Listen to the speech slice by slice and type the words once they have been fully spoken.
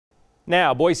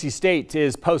Now, Boise State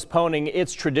is postponing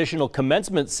its traditional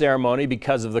commencement ceremony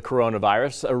because of the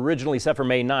coronavirus. Originally set for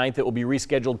May 9th, it will be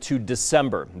rescheduled to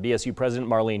December. BSU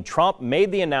President Marlene Tromp made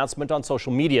the announcement on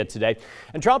social media today.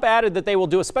 And Tromp added that they will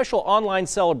do a special online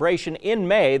celebration in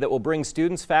May that will bring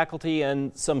students, faculty,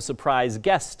 and some surprise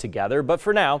guests together. But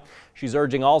for now, she's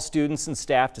urging all students and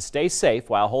staff to stay safe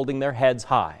while holding their heads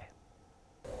high.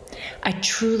 I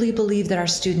truly believe that our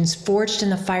students, forged in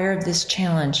the fire of this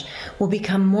challenge, will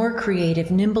become more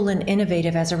creative, nimble, and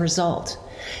innovative as a result.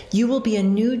 You will be a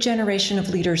new generation of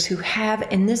leaders who have,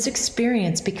 in this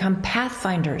experience, become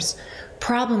pathfinders,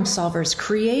 problem solvers,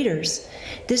 creators.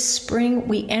 This spring,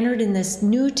 we entered in this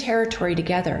new territory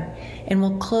together, and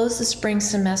we'll close the spring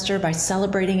semester by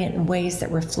celebrating it in ways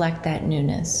that reflect that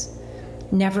newness.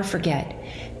 Never forget,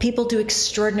 people do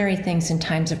extraordinary things in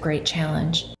times of great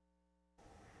challenge.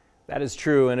 That is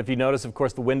true, and if you notice, of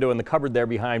course, the window in the cupboard there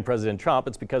behind President Trump,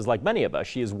 it's because, like many of us,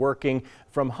 she is working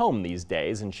from home these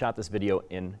days and shot this video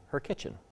in her kitchen.